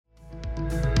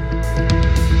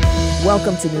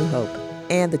Welcome to New Hope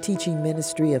and the teaching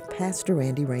ministry of Pastor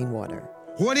Randy Rainwater.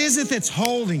 What is it that's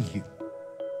holding you?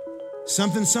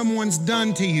 Something someone's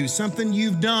done to you, something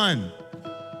you've done,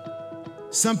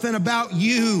 something about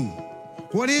you.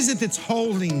 What is it that's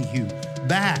holding you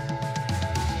back?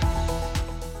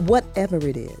 Whatever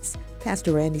it is,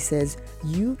 Pastor Randy says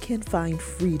you can find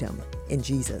freedom in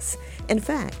Jesus. In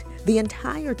fact, the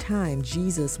entire time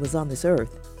Jesus was on this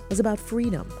earth was about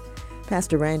freedom.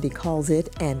 Pastor Randy calls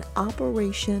it an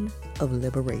operation of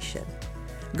liberation.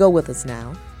 Go with us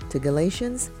now to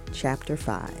Galatians chapter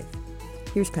 5.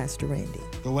 Here's Pastor Randy.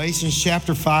 Galatians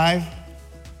chapter 5.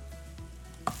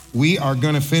 We are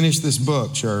going to finish this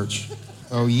book, church.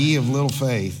 Oh, ye of little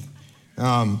faith.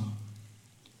 And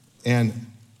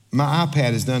my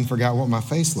iPad has done forgot what my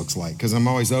face looks like because I'm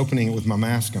always opening it with my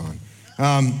mask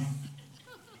on.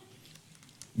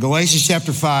 Galatians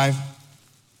chapter 5.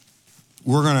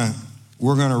 We're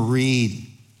gonna read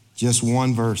just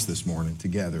one verse this morning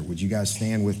together. Would you guys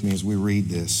stand with me as we read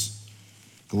this?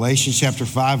 Galatians chapter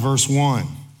 5, verse 1.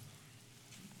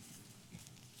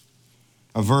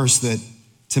 A verse that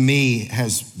to me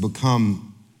has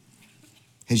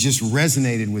just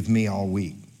resonated with me all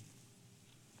week.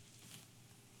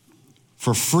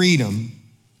 For freedom,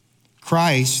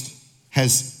 Christ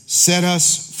has set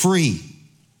us free.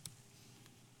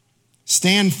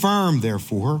 Stand firm,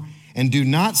 therefore, and do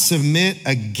not submit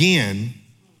again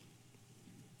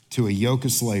to a yoke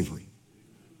of slavery.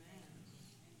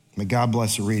 May God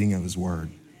bless the reading of his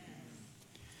word.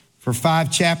 For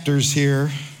 5 chapters here,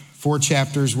 4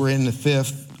 chapters, we're in the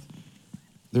 5th.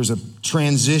 There's a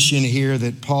transition here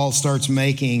that Paul starts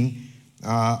making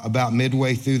about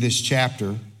midway through this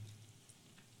chapter.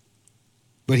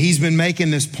 But he's been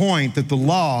making this point that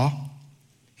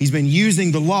he's been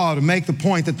using the law to make the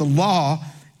point that the law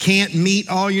can't meet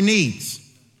all your needs.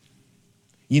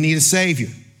 You need a Savior.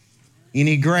 You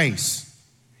need grace.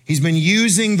 He's been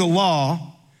using the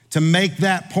law to make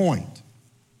that point.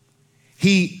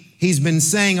 He's been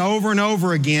saying over and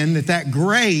over again that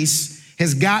grace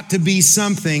has got to be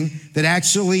something that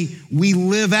actually we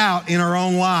live out in our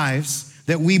own lives,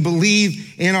 that we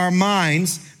believe in our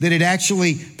minds, that it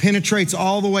actually penetrates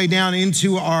all the way down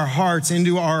into our hearts,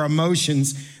 into our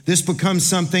emotions. This becomes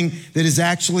something that is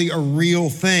actually a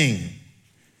real thing.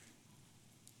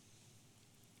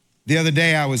 The other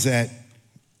day I was at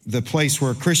the place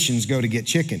where Christians go to get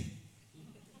chicken.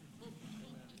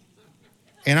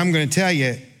 And I'm going to tell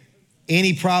you,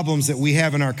 any problems that we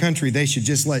have in our country, they should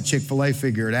just let Chick-fil-A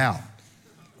figure it out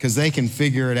because they can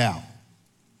figure it out.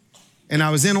 And I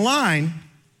was in a line,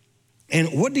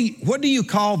 and what do you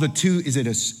call the two? Is it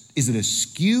a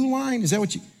skew line? Is that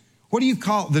what do you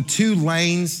call the 2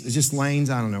 lanes? It's just lanes.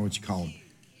 I don't know what you call them.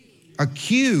 A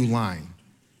queue line.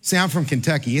 See, I'm from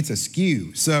Kentucky. It's a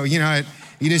skew. So, you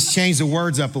just change the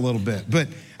words up a little bit. But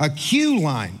a queue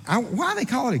line. Why do they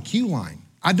call it a queue line?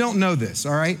 I don't know this,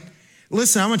 all right?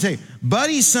 Listen, I'm going to tell you.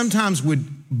 Buddy sometimes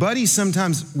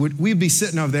would, we'd be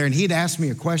sitting over there and he'd ask me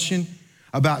a question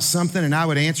about something and I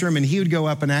would answer him and he would go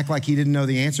up and act like he didn't know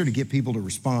the answer to get people to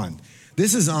respond.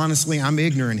 This is honestly, I'm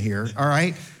ignorant here, all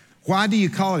right? Why do you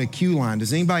call it a queue line?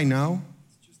 Does anybody know?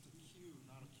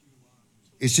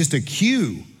 It's just a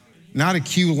queue, not a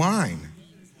queue line.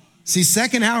 See,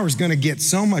 second hour is going to get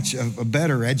so much of a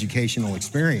better educational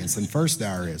experience than first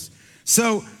hour is.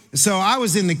 So I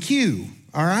was in the queue,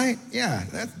 all right? Yeah.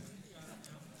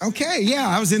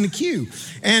 I was in the queue.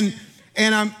 And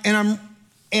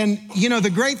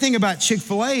the great thing about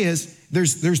Chick-fil-A is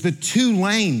there's the 2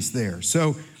 lanes there.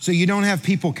 So you don't have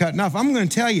people cutting off. I'm going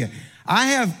to tell you,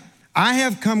 I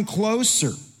have come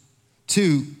closer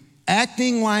to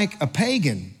acting like a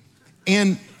pagan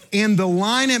in the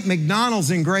line at McDonald's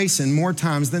in Grayson more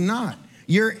times than not.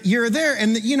 You're there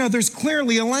and there's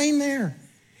clearly a lane there.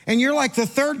 And you're like the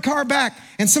 3rd car back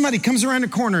and somebody comes around the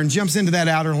corner and jumps into that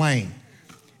outer lane.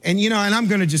 And and I'm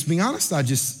going to just be honest. I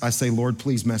say, Lord,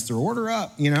 please mess their order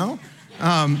up,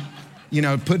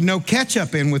 put no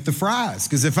ketchup in with the fries.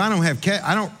 Because if I don't have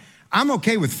I'm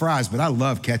okay with fries, but I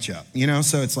love ketchup,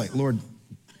 so it's like, Lord,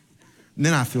 and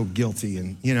then I feel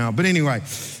guilty but anyway,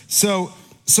 so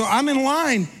I'm in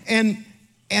line and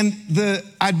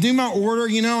I do my order,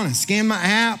 and I scan my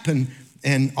app and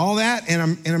all that,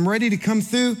 and I'm ready to come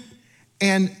through,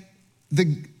 and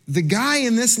the guy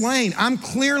in this lane, I'm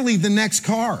clearly the next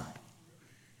car,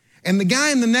 and the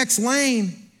guy in the next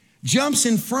lane jumps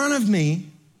in front of me.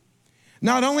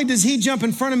 Not only does he jump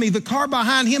in front of me, the car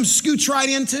behind him scoots right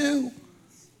in too.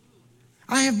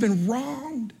 I have been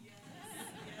wronged.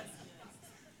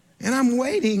 And I'm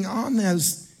waiting on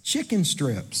those chicken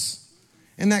strips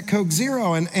and that Coke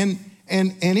Zero and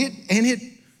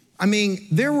I mean,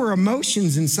 there were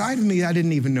emotions inside of me I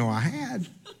didn't even know I had.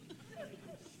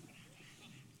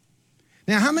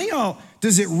 Now, how many of y'all,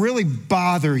 does it really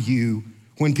bother you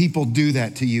when people do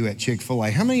that to you at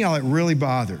Chick-fil-A? How many of y'all it really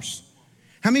bothers?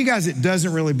 How many of you guys it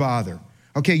doesn't really bother?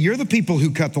 Okay, you're the people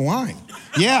who cut the line.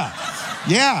 Yeah.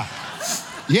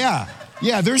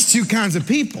 There's two kinds of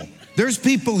people. There's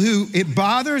people who it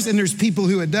bothers and there's people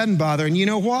who it doesn't bother. And you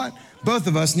know what? Both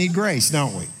of us need grace,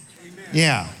 don't we? Amen.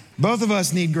 Yeah, both of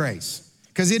us need grace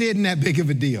because it isn't that big of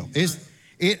a deal.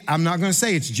 I'm not going to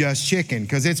say it's just chicken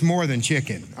because it's more than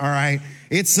chicken, all right?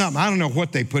 It's something, I don't know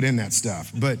what they put in that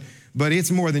stuff, but it's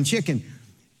more than chicken.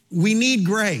 We need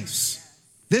grace.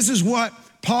 This is what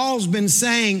Paul's been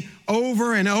saying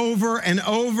over and over and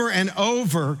over and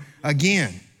over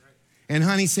again. And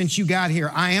honey, since you got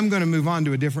here, I am going to move on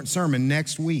to a different sermon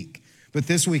next week. But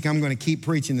this week, I'm going to keep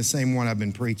preaching the same one I've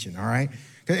been preaching, all right?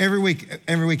 Because every week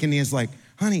in the end's like,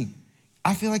 honey,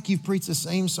 I feel like you've preached the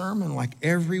same sermon like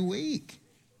every week.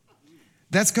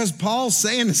 That's because Paul's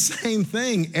saying the same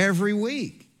thing every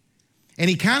week. And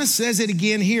he kind of says it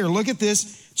again here. Look at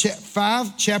this, chapter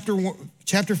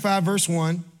 5, verse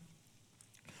 1.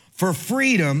 For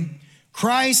freedom,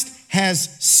 Christ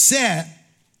has set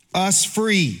us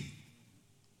free.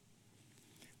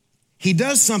 He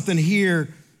does something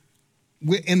here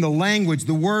in the language,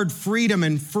 the word freedom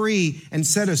and free and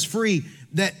set us free,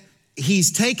 that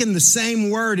he's taken the same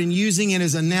word and using it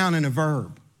as a noun and a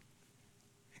verb.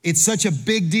 It's such a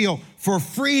big deal. For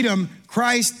freedom,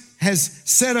 Christ has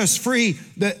set us free.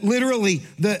 That literally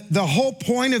the whole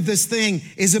point of this thing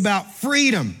is about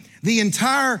freedom. The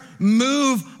entire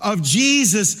move of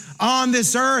Jesus on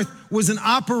this earth was an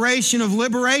operation of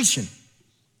liberation.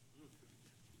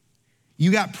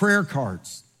 You got prayer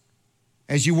cards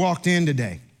as you walked in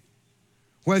today.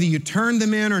 Whether you turned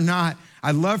them in or not,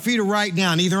 I'd love for you to write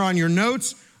down either on your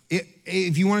notes,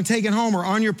 if you want to take it home, or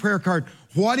on your prayer card,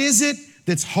 what is it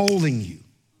that's holding you?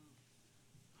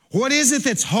 What is it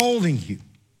that's holding you?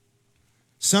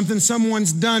 Something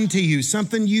someone's done to you,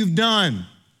 something you've done,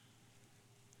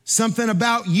 something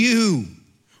about you.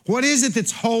 What is it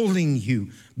that's holding you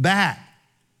back?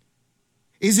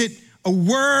 Is it a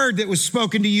word that was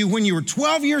spoken to you when you were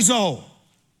 12 years old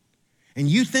and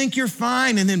you think you're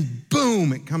fine and then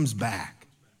boom, it comes back?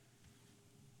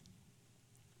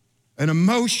 An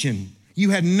emotion, you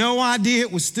had no idea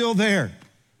it was still there.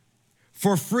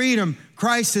 For freedom,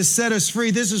 Christ has set us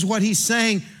free. This is what he's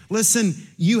saying. Listen,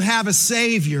 you have a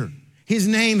Savior. His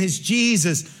name is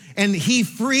Jesus, and he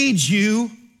freed you.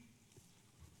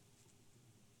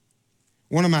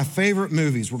 One of my favorite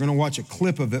movies, we're going to watch a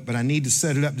clip of it, but I need to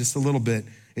set it up just a little bit,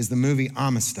 is the movie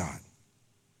Amistad.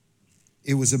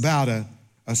 It was about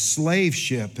a slave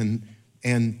ship,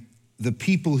 and the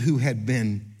people who had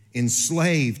been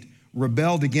enslaved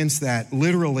rebelled against that.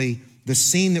 Literally, the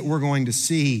scene that we're going to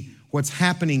see, what's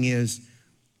happening is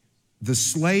the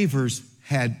slavers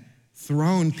had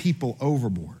thrown people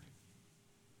overboard.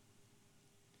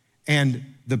 And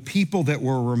the people that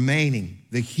were remaining,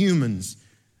 the humans,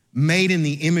 made in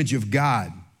the image of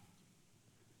God,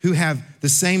 who have the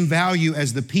same value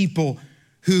as the people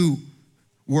who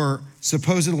were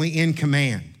supposedly in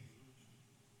command.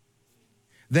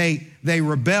 They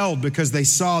rebelled because they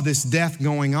saw this death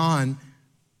going on,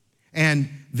 and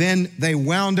then they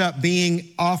wound up being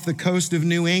off the coast of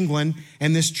New England,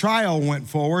 and this trial went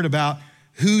forward about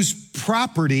whose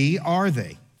property are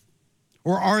they?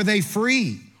 Or are they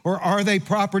free? Or are they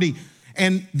property?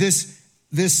 And this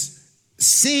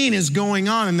scene is going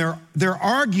on, and they're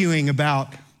arguing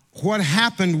about what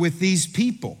happened with these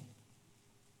people.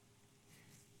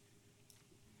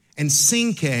 And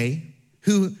Cinque,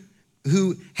 who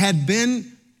had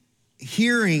been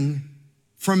hearing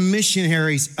from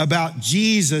missionaries about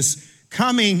Jesus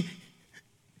coming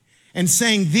and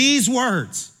saying these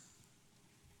words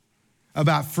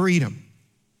about freedom,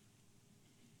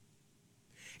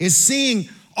 is seeing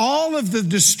all of the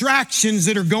distractions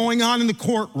that are going on in the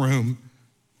courtroom.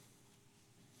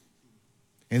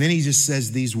 And then he just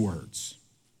says these words.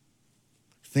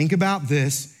 Think about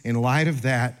this in light of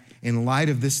that, in light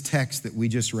of this text that we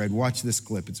just read. Watch this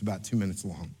clip. It's about 2 minutes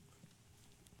long.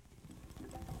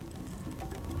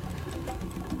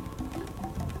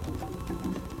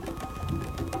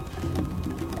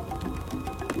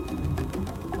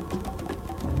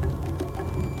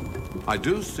 I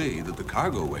do see that the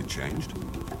cargo weight changed.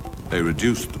 They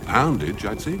reduced the poundage,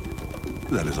 I'd see.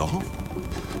 That is all.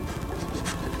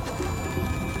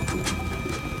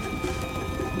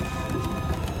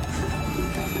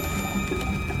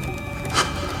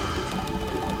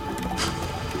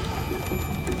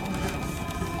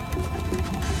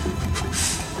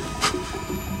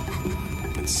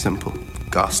 simple,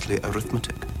 ghastly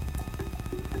arithmetic.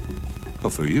 Well,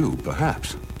 for you,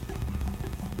 perhaps.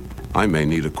 I may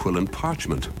need a quill and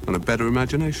parchment and a better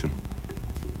imagination.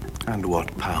 And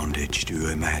what poundage do you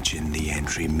imagine the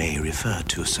entry may refer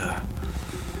to, sir?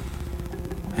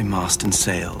 A mast and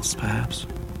sails, perhaps?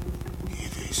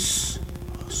 Give us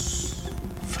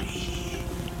free.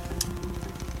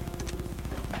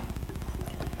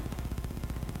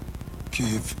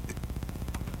 Give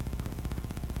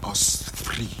us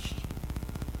free.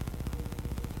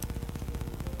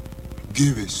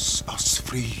 Give us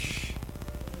free.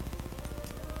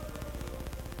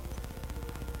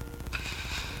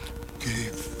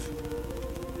 Give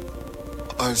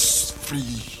us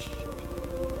free.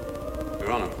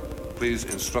 Your Honor, please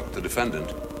instruct the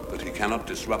defendant that he cannot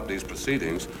disrupt these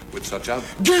proceedings with such out...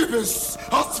 Give us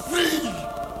free.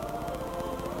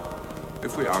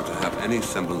 If we are to have any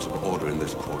semblance of order in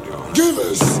this court, Your Honor... Give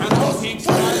us Keep free.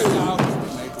 crying out.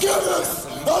 Give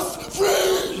us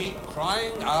free. Keep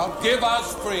crying out. Give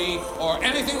us free, or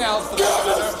anything else for Give that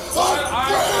matter. us While I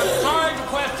free. am trying to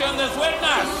question this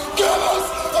witness. Give us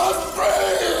free.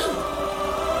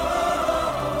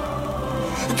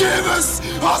 Give us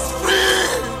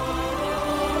free.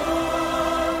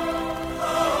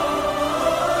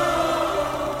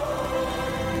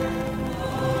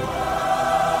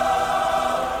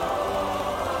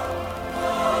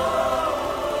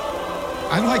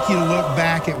 I'd like you to look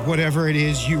back at whatever it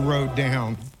is you wrote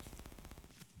down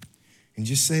and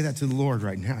just say that to the Lord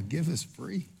right now. Give us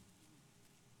free.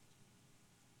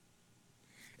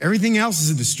 Everything else is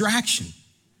a distraction.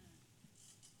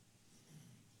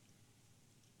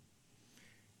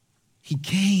 He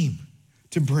came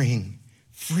to bring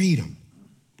freedom.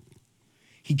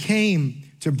 He came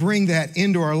to bring that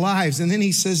into our lives. And then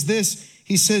he says this,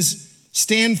 he says,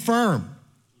 stand firm.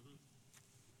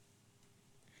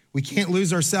 We can't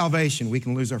lose our salvation. We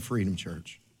can lose our freedom,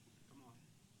 church.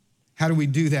 How do we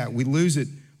do that? We lose it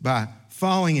by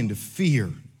falling into fear.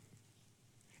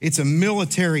 It's a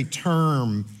military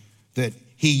term that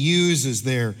he uses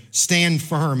there, stand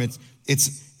firm. It's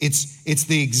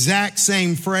the exact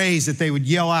same phrase that they would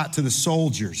yell out to the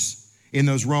soldiers in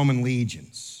those Roman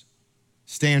legions.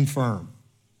 Stand firm.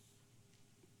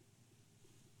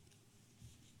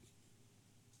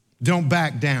 Don't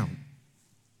back down.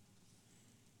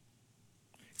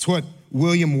 It's what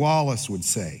William Wallace would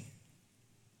say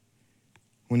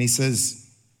when he says,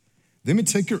 let me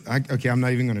take your, okay, I'm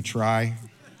not even gonna try.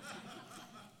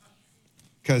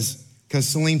 Because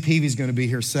Celine Peavy's gonna be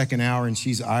here second hour and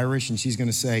she's Irish and she's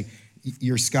gonna say,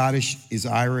 your Scottish is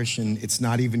Irish and it's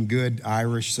not even good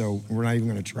Irish, so we're not even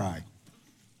gonna try.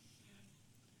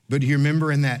 But do you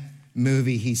remember in that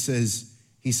movie, he says,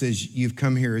 you've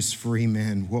come here as free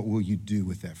men, what will you do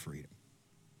with that freedom?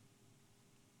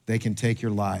 They can take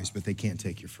your lives, but they can't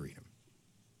take your freedom.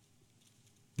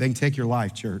 They can take your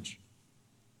life, church.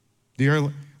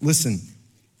 Listen,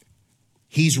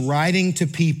 he's writing to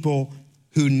people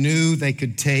who knew they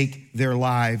could take their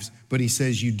lives, but he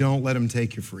says, you don't let them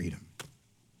take your freedom.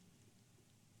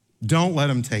 Don't let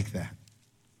them take that.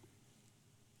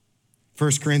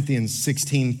 1 Corinthians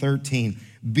 16:13,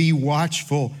 be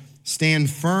watchful, stand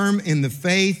firm in the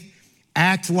faith,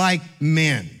 act like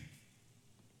men.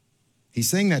 He's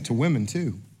saying that to women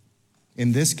too,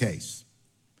 in this case.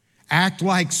 Act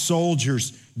like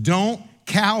soldiers. Don't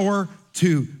cower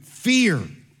to fear.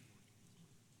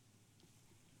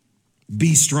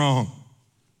 Be strong.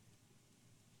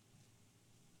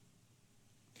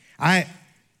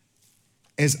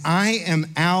 As I am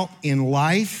out in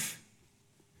life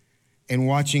and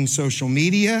watching social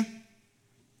media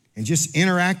and just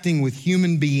interacting with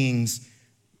human beings,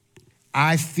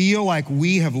 I feel like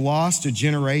we have lost a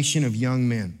generation of young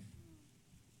men.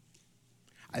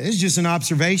 This is just an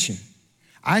observation.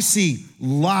 I see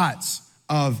lots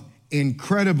of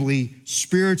incredibly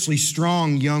spiritually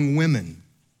strong young women,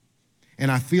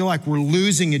 and I feel like we're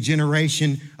losing a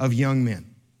generation of young men.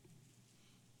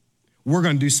 We're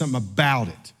gonna do something about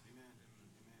it.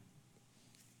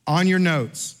 On your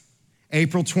notes,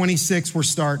 April 26th, we're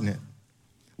starting it.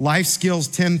 Life Skills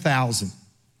 10,000.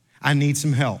 I need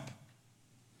some help.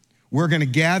 We're gonna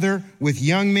gather with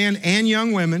young men and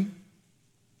young women,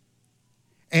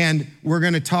 and we're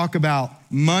gonna talk about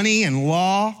money and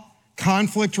law,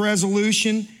 conflict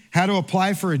resolution, how to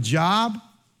apply for a job,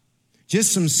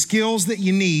 just some skills that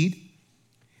you need.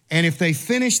 And if they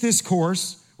finish this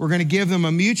course, we're gonna give them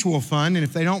a mutual fund, and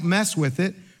if they don't mess with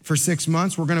it for 6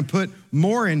 months, we're gonna put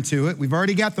more into it. We've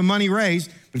already got the money raised,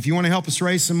 but if you wanna help us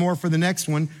raise some more for the next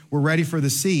one, we're ready for the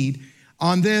seed.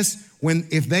 On this,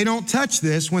 if they don't touch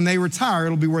this, when they retire,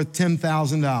 it'll be worth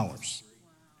 $10,000.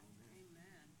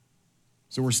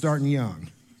 So we're starting young.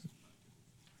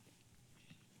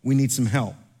 We need some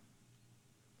help.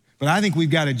 But I think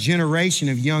we've got a generation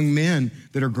of young men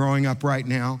that are growing up right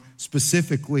now,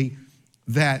 specifically,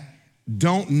 that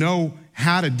don't know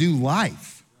how to do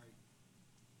life.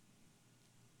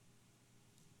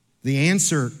 The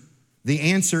answer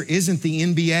isn't the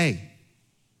NBA.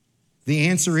 The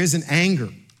answer isn't anger.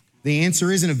 The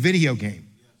answer isn't a video game.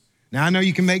 Now, I know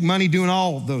you can make money doing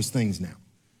all of those things now.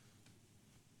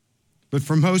 But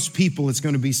for most people, it's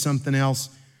going to be something else,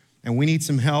 and we need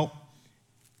some help.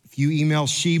 If you email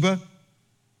Sheba,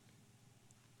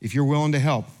 if you're willing to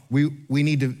help, we're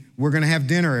going to have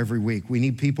dinner every week. We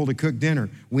need people to cook dinner.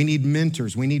 We need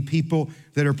mentors. We need people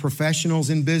that are professionals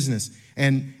in business.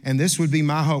 And this would be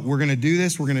my hope. We're going to do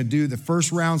this. We're going to do the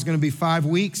first round's going to be 5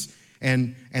 weeks,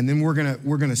 and then we're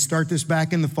going to start this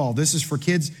back in the fall. This is for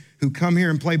kids who come here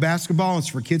and play basketball. It's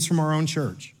for kids from our own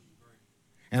church.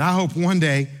 And I hope one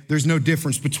day there's no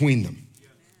difference between them.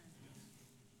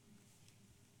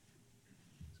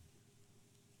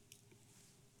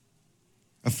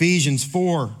 Ephesians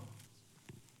 4,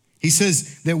 he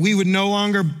says that we would no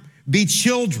longer be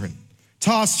children,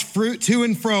 tossed to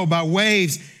and fro by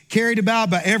waves, carried about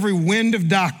by every wind of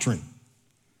doctrine.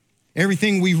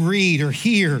 Everything we read or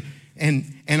hear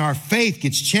and our faith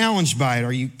gets challenged by it.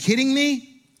 Are you kidding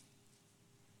me?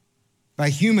 By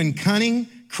human cunning,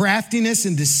 craftiness,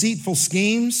 and deceitful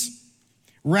schemes?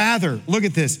 Rather, look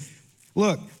at this.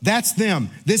 Look, that's them.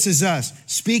 This is us.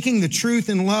 Speaking the truth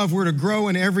in love, we're to grow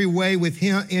in every way with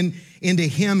him, into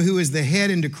him who is the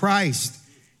head, into Christ.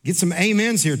 Get some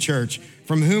amens here, church.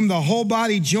 From whom the whole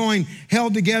body joined,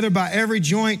 held together by every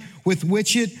joint with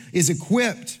which it is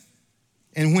equipped.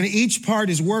 And when each part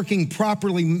is working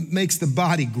properly, makes the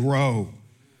body grow.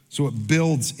 So it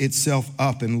builds itself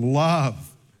up in love.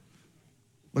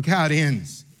 Look how it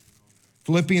ends.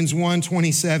 Philippians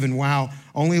 1:27, wow.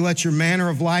 Only let your manner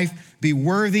of life be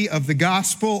worthy of the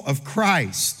gospel of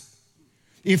Christ.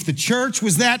 If the church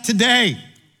was that today,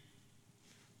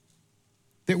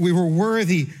 that we were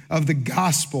worthy of the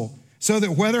gospel, so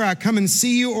that whether I come and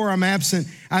see you or I'm absent,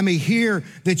 I may hear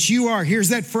that you are, here's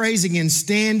that phrase again,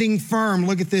 standing firm.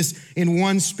 Look at this, in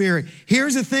one spirit.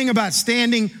 Here's the thing about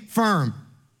standing firm.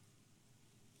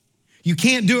 You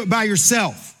can't do it by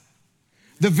yourself.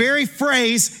 The very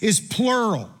phrase is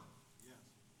plural.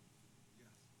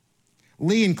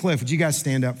 Lee and Cliff, would you guys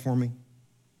stand up for me?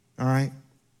 All right?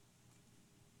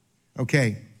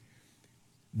 Okay.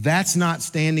 That's not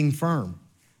standing firm.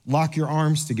 Lock your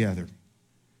arms together.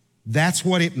 That's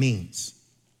what it means.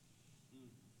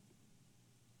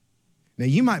 Now,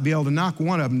 you might be able to knock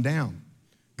one of them down.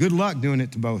 Good luck doing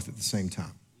it to both at the same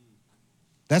time.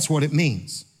 That's what it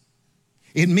means.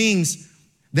 It means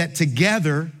that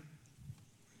together,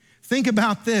 think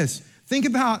about this. Think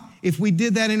about if we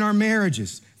did that in our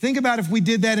marriages. Think about if we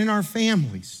did that in our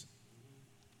families.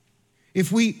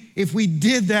 If we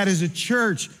did that as a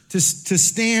church to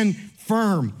stand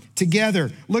firm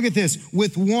together. Look at this.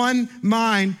 With one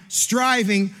mind,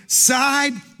 striving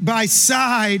side by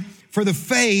side for the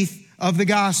faith of the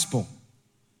gospel.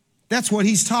 That's what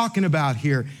he's talking about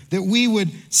here. That we would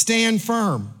stand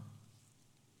firm.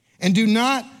 And do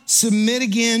not submit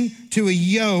again to a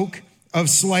yoke of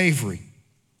slavery.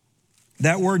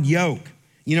 That word yoke,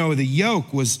 you know, the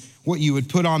yoke was what you would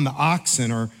put on the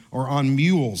oxen or on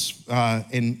mules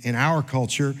in our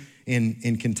culture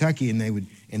in Kentucky, and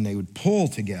they would pull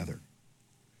together.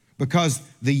 Because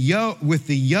with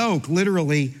the yoke,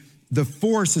 literally, the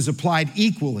force is applied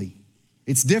equally.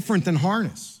 It's different than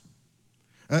harness.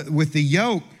 With the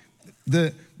yoke,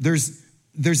 there's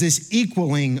this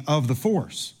equaling of the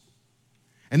force.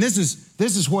 And this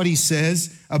is what he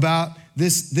says about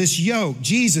this yoke.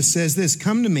 Jesus says this,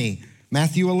 come to me,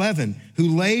 Matthew 11,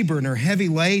 who labor and are heavy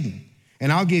laden,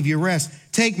 and I'll give you rest.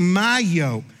 Take my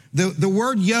yoke. The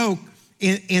word yoke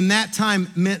in that time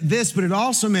meant this, but it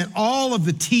also meant all of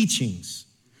the teachings.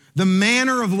 The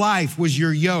manner of life was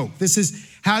your yoke. This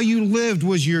is how you lived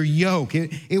was your yoke.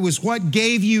 It was what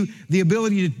gave you the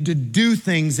ability to do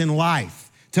things in life,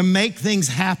 to make things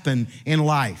happen in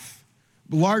life.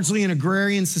 Largely an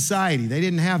agrarian society. They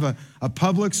didn't have a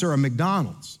Publix or a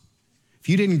McDonald's. If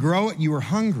you didn't grow it, you were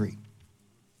hungry.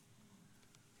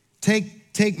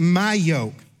 Take my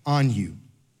yoke on you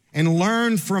and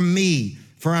learn from me,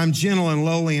 for I'm gentle and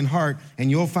lowly in heart, and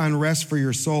you'll find rest for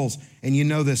your souls. And you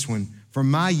know this one, for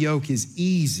my yoke is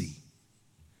easy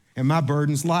and my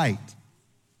burden's light.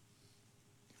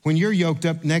 When you're yoked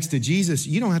up next to Jesus,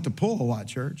 you don't have to pull a lot,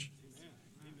 church.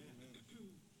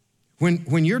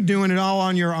 When you're doing it all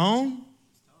on your own,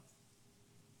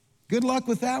 good luck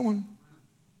with that one.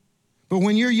 But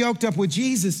when you're yoked up with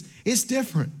Jesus, it's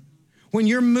different. When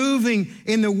you're moving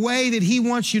in the way that he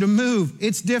wants you to move,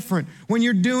 it's different. When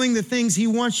you're doing the things he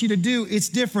wants you to do, it's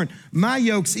different. My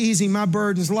yoke's easy, my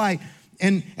burden's light.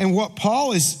 And what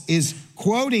Paul is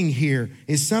quoting here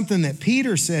is something that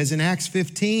Peter says in Acts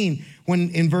 15, when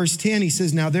in verse 10, he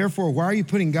says, now therefore, why are you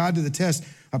putting God to the test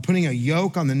of putting a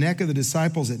yoke on the neck of the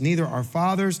disciples that neither our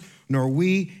fathers nor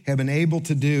we have been able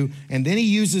to do? And then he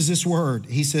uses this word.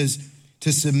 He says,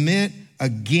 to submit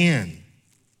again.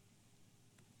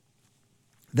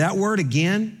 That word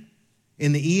again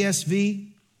in the ESV,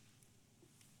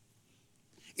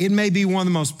 it may be one of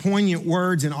the most poignant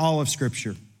words in all of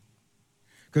Scripture,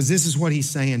 because this is what he's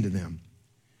saying to them.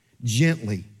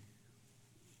 Gently,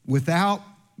 without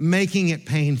making it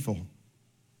painful,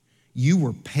 you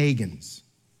were pagans.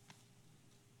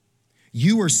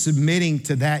 You were submitting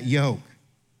to that yoke.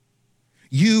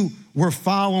 You were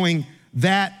following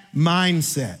that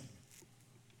mindset.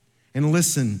 And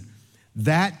listen,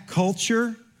 that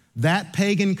culture, that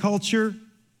pagan culture,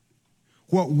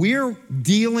 what we're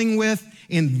dealing with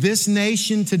in this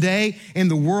nation today, in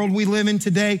the world we live in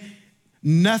today,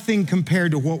 nothing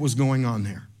compared to what was going on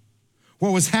there.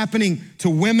 What was happening to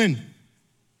women,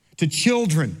 to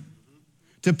children,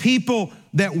 to people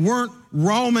that weren't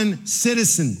Roman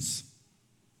citizens.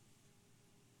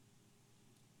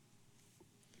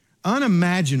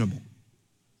 Unimaginable.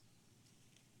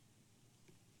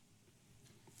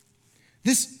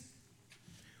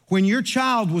 When your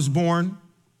child was born,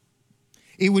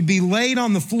 it would be laid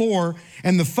on the floor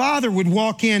and the father would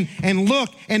walk in and look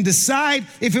and decide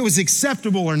if it was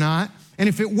acceptable or not. And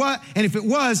if it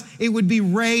was, it would be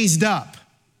raised up.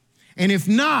 And if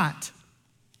not,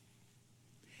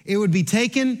 it would be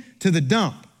taken to the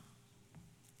dump.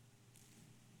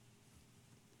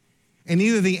 And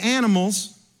either the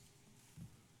animals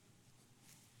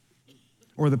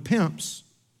or the pimps,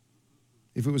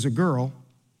 if it was a girl,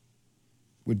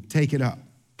 would take it up.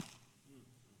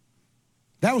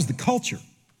 That was the culture.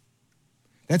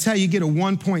 That's how you get a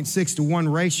 1.6 to 1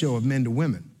 ratio of men to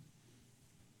women.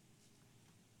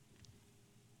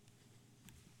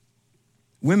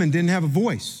 Women didn't have a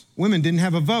voice. Women didn't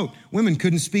have a vote. Women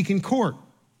couldn't speak in court.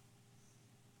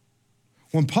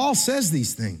 When Paul says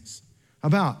these things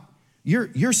about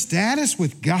your status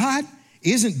with God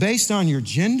isn't based on your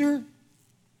gender,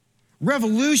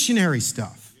 revolutionary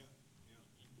stuff.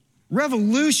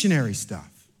 Revolutionary stuff.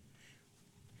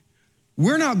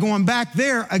 We're not going back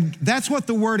there. That's what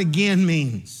the word again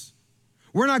means.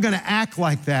 We're not going to act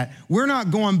like that. We're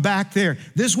not going back there.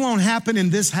 This won't happen in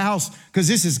this house because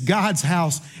this is God's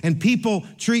house, and people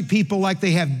treat people like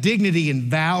they have dignity and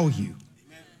value.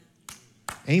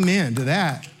 Amen to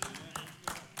that.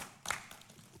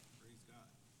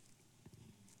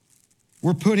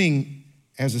 We're putting,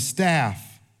 as a staff,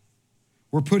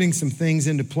 we're putting some things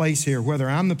into place here, whether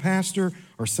I'm the pastor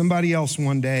or somebody else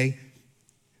one day,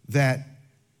 that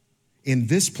in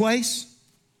this place,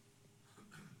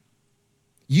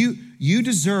 you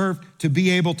deserve to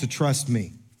be able to trust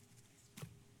me.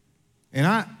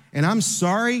 And I'm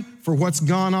sorry for what's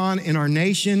gone on in our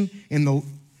nation,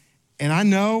 and I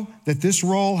know that this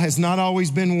role has not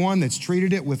always been one that's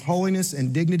treated it with holiness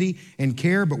and dignity and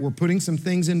care, but we're putting some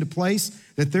things into place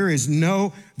that there is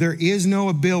no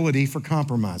ability for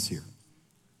compromise here.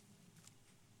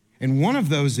 And one of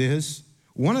those is,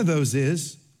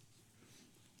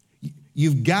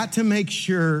 you've got to make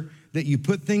sure that you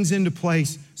put things into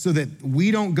place so that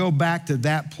we don't go back to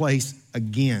that place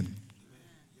again.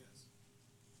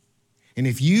 And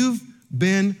if you've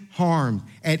been harmed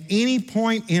at any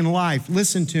point in life,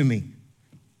 listen to me,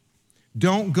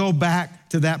 don't go back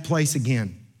to that place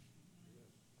again.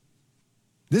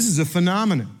 This is a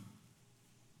phenomenon.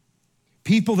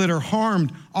 People that are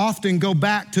harmed often go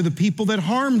back to the people that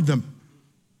harmed them.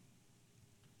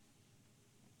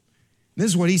 This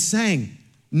is what he's saying.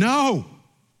 No,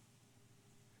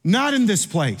 not in this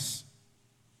place.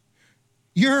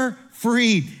 You're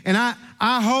freed. And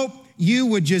I hope you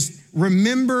would just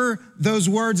remember those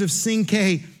words of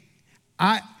Cinque.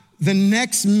 The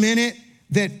next minute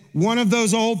that one of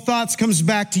those old thoughts comes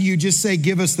back to you, just say,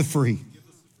 give us the free.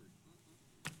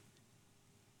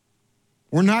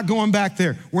 We're not going back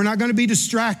there. We're not going to be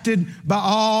distracted by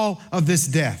all of this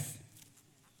death.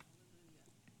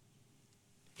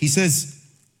 He says,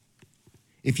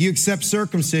 if you accept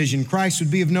circumcision, Christ would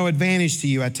be of no advantage to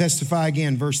you. I testify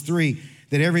again, verse 3,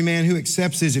 that every man who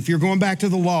accepts his, if you're going back to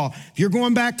the law, if you're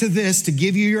going back to this to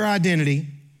give you your identity,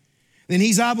 then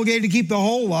he's obligated to keep the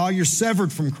whole law. You're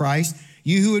severed from Christ.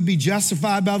 You who would be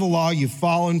justified by the law, you've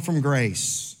fallen from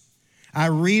grace. I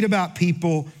read about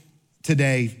people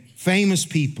today, famous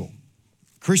people,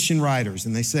 Christian writers,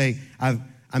 and they say,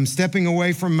 I'm stepping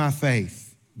away from my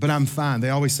faith, but I'm fine. They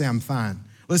always say I'm fine.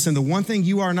 Listen, the one thing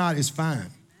you are not is fine.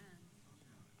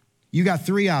 You got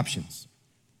three options.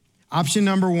 Option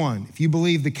number one, if you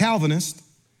believe the Calvinist,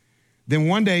 then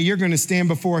one day you're going to stand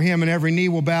before him and every knee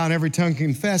will bow and every tongue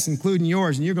confess, including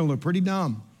yours, and you're going to look pretty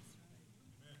dumb.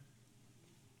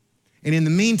 And in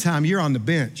the meantime, you're on the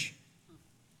bench.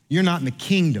 You're not in the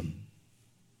kingdom.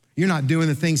 You're not doing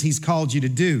the things he's called you to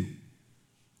do.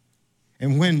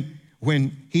 And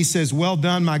when he says, well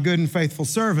done, my good and faithful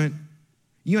servant,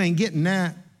 you ain't getting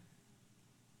that.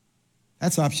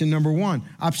 That's option number one.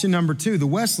 Option number two, the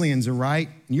Wesleyans are right,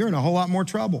 and you're in a whole lot more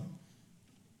trouble.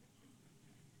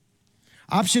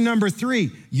 Option number three,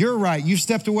 you're right. You've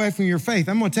stepped away from your faith.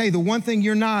 I'm going to tell you, the one thing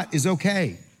you're not is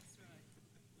okay.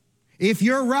 If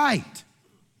you're right,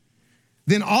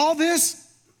 then all this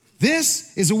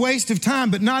is a waste of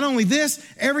time. But not only this,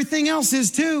 everything else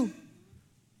is too.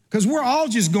 Because we're all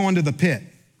just going to the pit.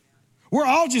 We're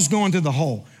all just going to the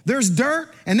hole. There's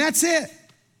dirt, and that's it.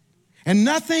 And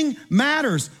nothing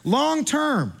matters long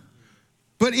term.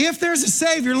 But if there's a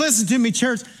Savior, listen to me,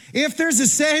 church. If there's a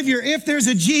Savior, if there's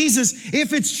a Jesus,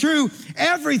 if it's true,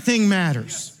 everything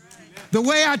matters. The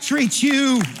way I treat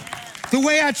you, the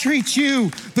way I treat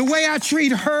you, the way I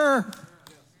treat her.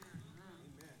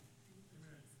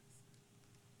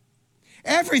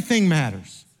 Everything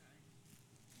matters.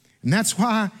 And that's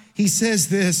why he says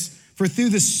this, for through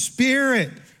the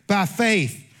Spirit by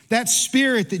faith, that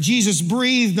Spirit that Jesus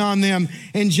breathed on them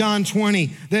in John 20,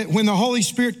 that when the Holy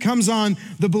Spirit comes on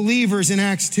the believers in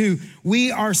Acts 2,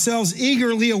 we ourselves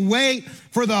eagerly await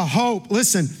for the hope.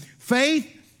 Listen, faith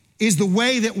is the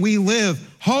way that we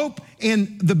live. Hope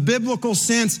in the biblical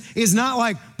sense is not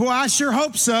like, boy, I sure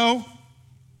hope so.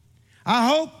 I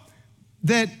hope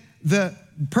that the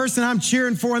person I'm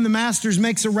cheering for in the Masters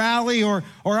makes a rally, or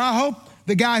I hope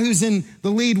the guy who's in the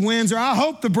lead wins, or I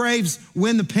hope the Braves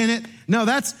win the pennant. No,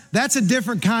 that's a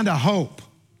different kind of hope.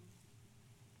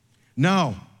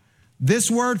 No,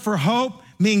 this word for hope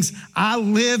means I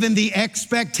live in the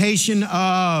expectation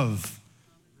of.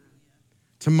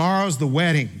 Tomorrow's the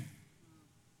wedding.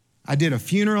 I did a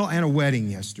funeral and a wedding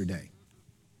yesterday.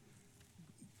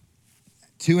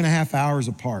 2.5 hours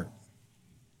apart.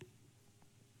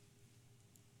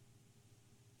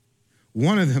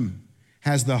 One of them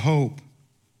has the hope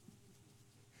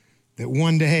that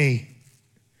one day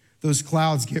those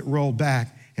clouds get rolled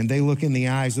back and they look in the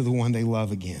eyes of the one they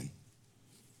love again.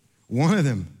 One of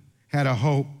them had a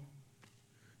hope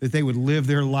that they would live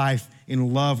their life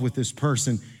in love with this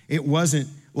person. It wasn't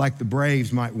like the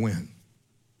Braves might win.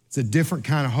 It's a different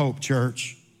kind of hope,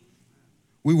 church.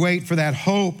 We wait for that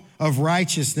hope of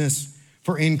righteousness,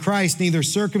 for in Christ neither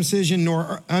circumcision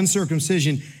nor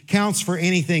uncircumcision counts for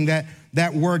anything.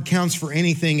 That word counts for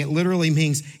anything. It literally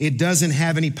means it doesn't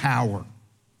have any power.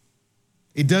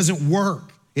 It doesn't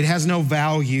work. It has no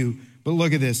value. But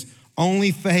look at this.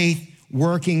 Only faith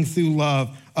working through love.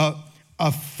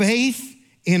 A faith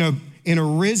in a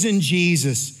risen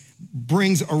Jesus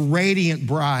brings a radiant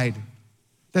bride.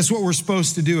 That's what we're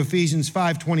supposed to do. Ephesians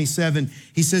 5:27,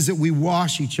 he says that we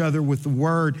wash each other with the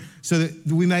word so that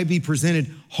we may be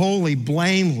presented holy,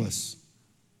 blameless.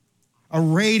 A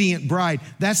radiant bride.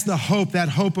 That's the hope, that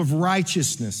hope of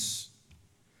righteousness.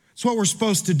 It's what we're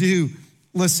supposed to do.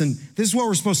 Listen, this is what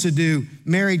we're supposed to do,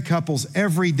 married couples,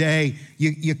 every day.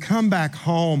 You come back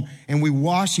home and we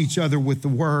wash each other with the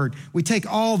word. We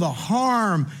take all the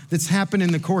harm that's happened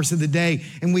in the course of the day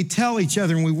and we tell each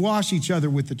other and we wash each other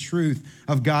with the truth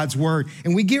of God's word.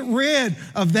 And we get rid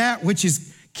of that which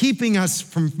is keeping us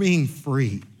from being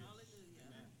free.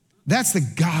 That's the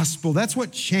gospel. That's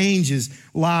what changes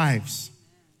lives.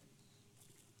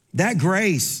 That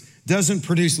grace doesn't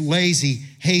produce lazy,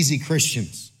 hazy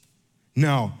Christians.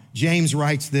 No, James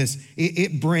writes this.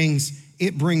 It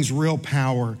brings real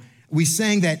power. We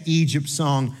sang that Egypt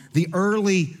song. The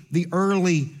early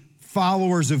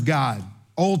followers of God,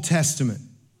 Old Testament,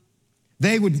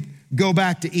 they would go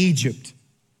back to Egypt.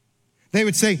 They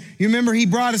would say, you remember he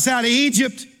brought us out of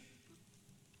Egypt?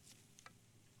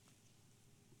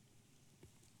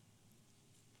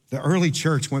 The early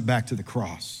church went back to the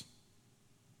cross.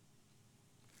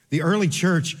 The early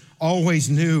church always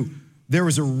knew there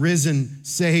was a risen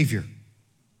Savior.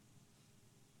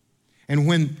 And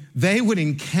when they would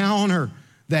encounter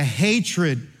the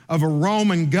hatred of a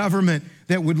Roman government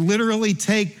that would literally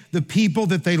take the people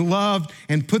that they loved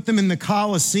and put them in the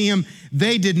Colosseum,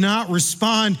 they did not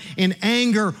respond in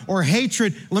anger or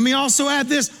hatred. Let me also add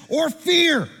this, or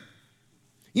fear.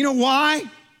 You know why?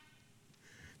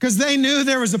 Because they knew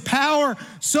there was a power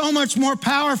so much more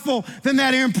powerful than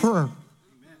that emperor.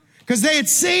 Because they had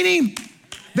seen him.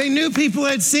 They knew people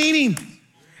had seen him.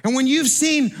 And when you've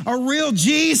seen a real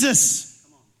Jesus,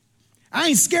 I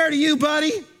ain't scared of you,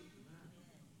 buddy.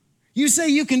 You say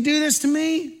you can do this to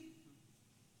me?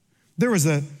 There was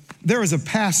a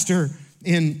pastor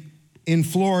in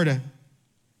Florida,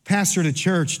 pastored a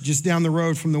church just down the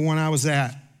road from the one I was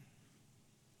at.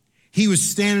 He was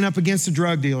standing up against the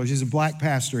drug dealers. He's a black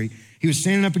pastor. He was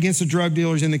standing up against the drug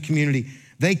dealers in the community.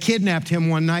 They kidnapped him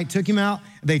one night, took him out.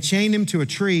 They chained him to a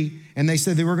tree, and they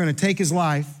said they were going to take his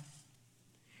life.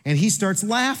 And he starts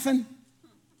laughing.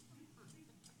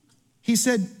 He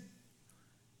said,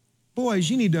 boys,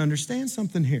 you need to understand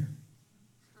something here.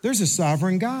 There's a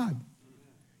sovereign God.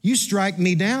 You strike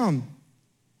me down,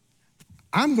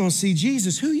 I'm going to see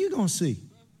Jesus. Who are you going to see?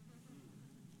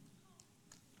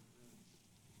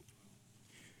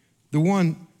 The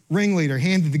one ringleader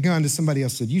handed the gun to somebody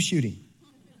else, said, you shoot him.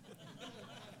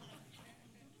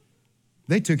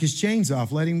 They took his chains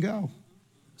off, let him go.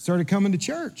 Started coming to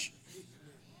church.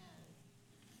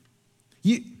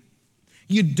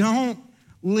 You don't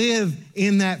live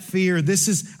in that fear.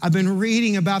 I've been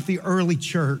reading about the early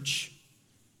church.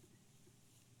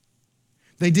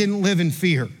 They didn't live in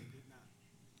fear.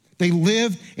 They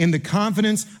lived in the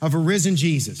confidence of a risen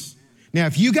Jesus. Now,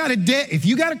 if you got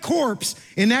a corpse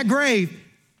in that grave,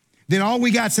 then all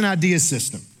we got's an idea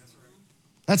system.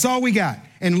 That's all we got.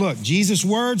 And look, Jesus'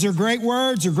 words are great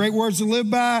words. They're great words to live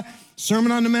by.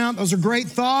 Sermon on the Mount, those are great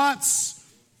thoughts.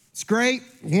 It's great,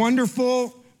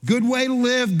 wonderful, good way to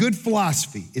live, good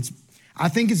philosophy. I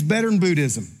think it's better than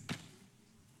Buddhism.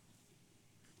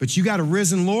 But you got a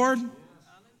risen Lord?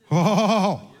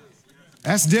 Oh,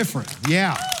 that's different.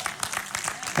 Yeah.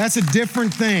 That's a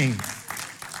different thing.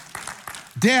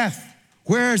 Death,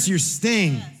 where's your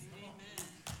sting?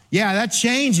 Yeah, that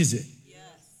changes it.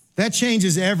 That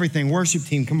changes everything. Worship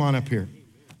team, come on up here.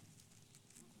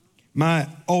 My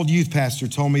old youth pastor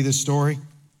told me this story.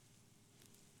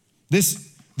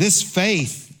 This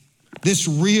faith, this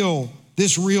real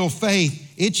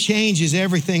faith, it changes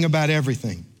everything about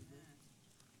everything.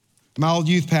 My old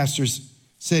youth pastor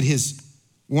said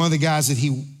one of the guys that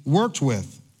he worked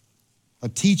with, a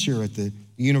teacher at the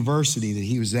university that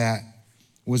he was at,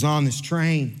 was on this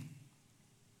train.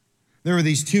 There were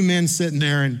these two men sitting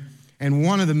there, and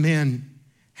one of the men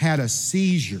had a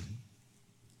seizure.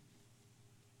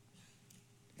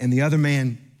 And the other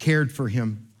man cared for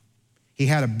him. He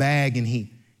had a bag, and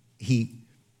he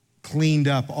cleaned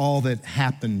up all that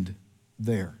happened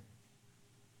there.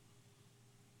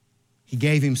 He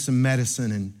gave him some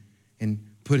medicine and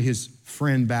put his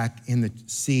friend back in the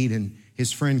seat, and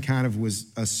his friend kind of was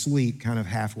asleep, kind of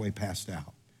halfway passed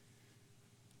out.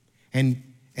 And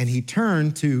he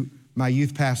turned to my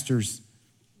youth pastor's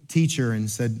teacher and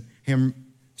said,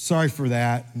 sorry for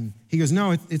that. And he goes,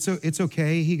 no, it's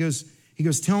okay. He goes,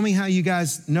 tell me how you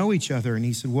guys know each other. And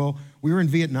he said, well, we were in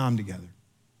Vietnam together.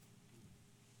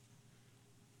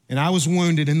 And I was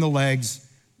wounded in the legs,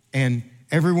 and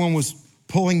everyone was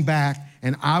pulling back,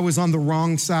 and I was on the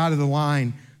wrong side of the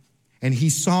line. And he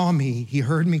saw me, he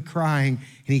heard me crying,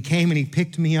 and he came and he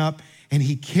picked me up, and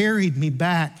he carried me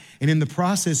back. And in the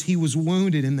process, he was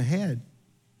wounded in the head.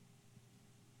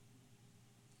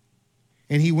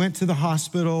 And he went to the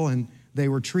hospital, and they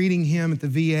were treating him at the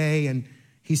VA. And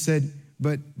he said,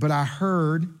 but I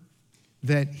heard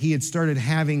that he had started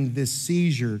having this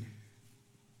seizure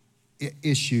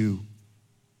issue,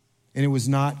 and it was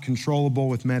not controllable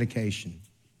with medication.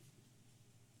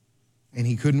 And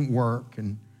he couldn't work,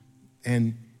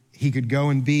 and he could go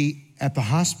and be at the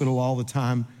hospital all the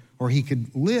time, or he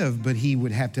could live, but he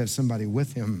would have to have somebody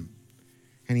with him.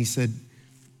 And he said,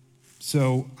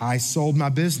 so I sold my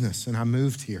business and I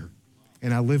moved here,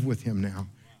 and I live with him now,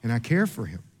 and I care for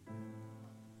him.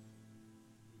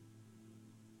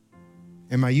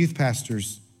 And my youth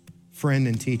pastor's friend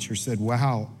and teacher said,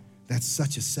 wow, that's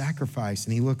such a sacrifice.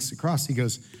 And he looks across, he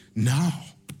goes, no.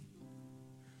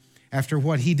 After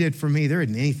what he did for me, there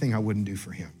isn't anything I wouldn't do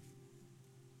for him.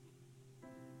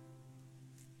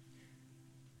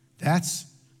 That's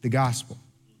the gospel.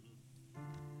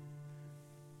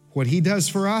 What he does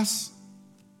for us,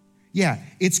 yeah,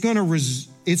 it's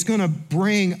gonna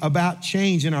bring about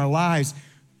change in our lives.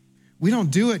 We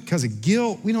don't do it because of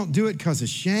guilt. We don't do it because of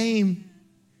shame.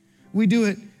 We do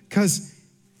it because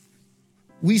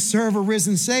we serve a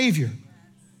risen Savior.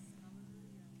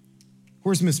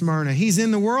 Where's Miss Myrna? He's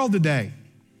in the world today.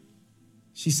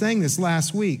 She sang this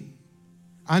last week.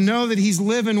 I know that he's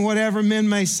living whatever men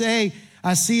may say.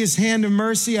 I see his hand of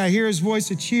mercy. I hear his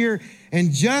voice of cheer.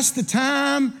 And just the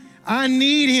time I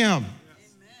need him,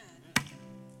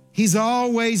 he's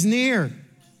always near.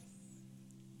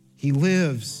 He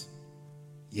lives.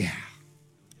 Yeah.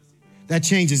 That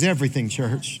changes everything,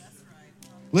 church.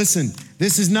 Listen,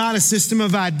 this is not a system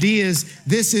of ideas.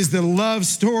 This is the love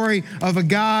story of a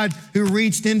God who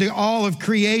reached into all of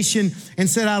creation and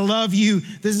said, I love you.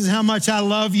 This is how much I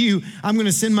love you. I'm going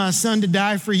to send my son to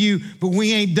die for you, but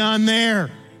we ain't done there.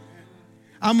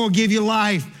 I'm going to give you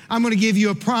life. I'm going to give you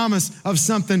a promise of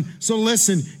something. So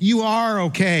listen, you are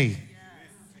okay.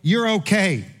 You're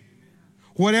okay.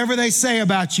 Whatever they say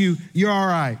about you, you're all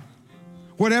right.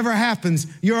 Whatever happens,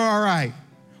 you're all right.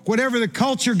 Whatever the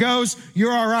culture goes,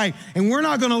 you're all right. And we're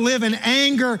not going to live in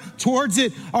anger towards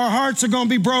it. Our hearts are going to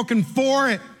be broken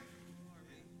for it.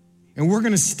 And we're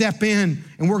going to step in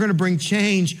and we're going to bring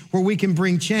change where we can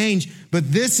bring change.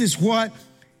 But this is what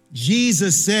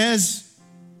Jesus says.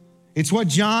 It's what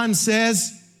John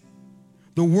says.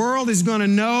 The world is going to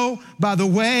know by the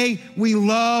way we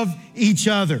love each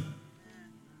other.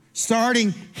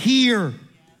 Starting here.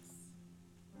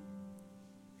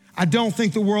 I don't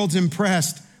think the world's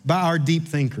impressed by our deep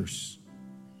thinkers.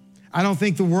 I don't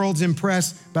think the world's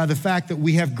impressed by the fact that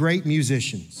we have great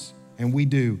musicians, and we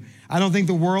do. I don't think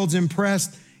the world's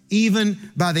impressed even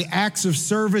by the acts of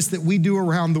service that we do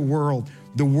around the world.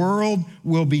 The world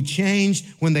will be changed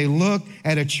when they look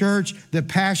at a church that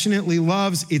passionately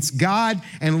loves its God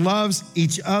and loves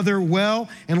each other well.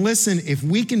 And listen, if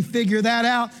we can figure that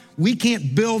out, we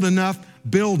can't build enough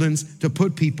buildings to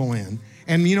put people in.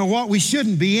 And you know what? We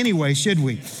shouldn't be anyway, should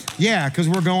we? Yeah, because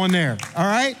we're going there. All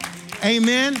right?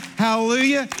 Amen.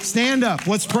 Hallelujah. Stand up.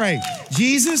 Let's pray.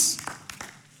 Jesus,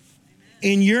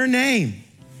 in your name,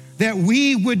 that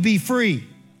we would be free.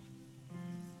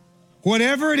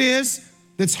 Whatever it is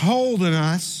that's holding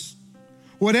us,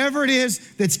 whatever it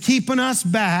is that's keeping us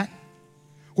back,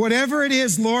 whatever it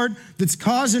is, Lord, that's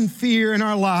causing fear in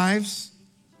our lives,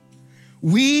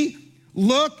 we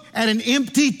look at an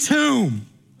empty tomb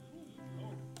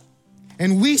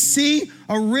and we see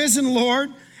a risen Lord,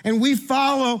 and we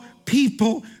follow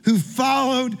people who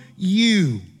followed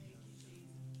you.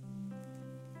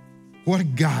 What a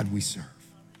God we serve.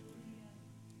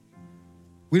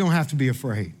 We don't have to be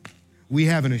afraid. We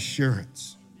have an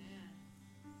assurance.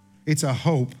 It's a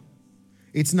hope.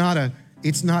 It's not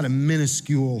a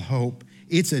minuscule hope.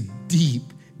 It's a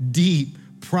deep, deep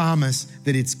promise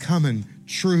that it's coming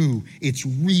true. It's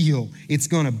real. It's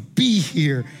going to be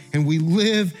here. And we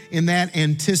live in that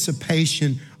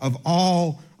anticipation of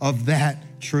all of that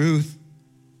truth.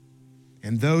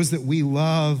 And those that we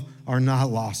love are not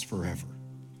lost forever.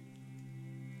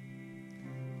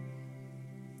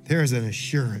 There is an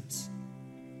assurance.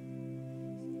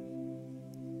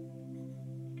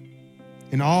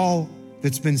 And all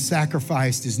that's been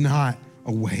sacrificed is not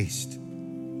a waste.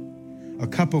 A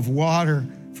cup of water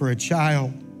for a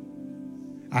child,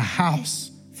 a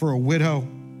house for a widow,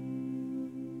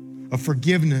 a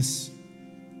forgiveness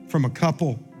from a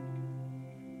couple,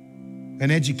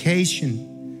 an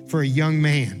education for a young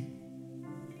man,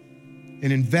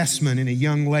 an investment in a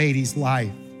young lady's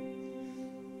life.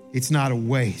 It's not a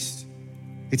waste.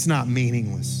 It's not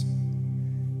meaningless.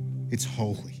 It's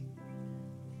holy.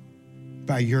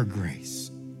 By your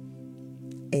grace.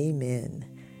 Amen.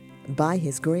 By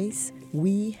his grace,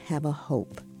 we have a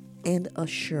hope and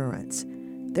assurance.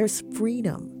 There's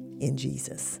freedom in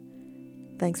Jesus.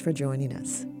 Thanks for joining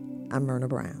us. I'm Myrna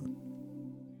Brown.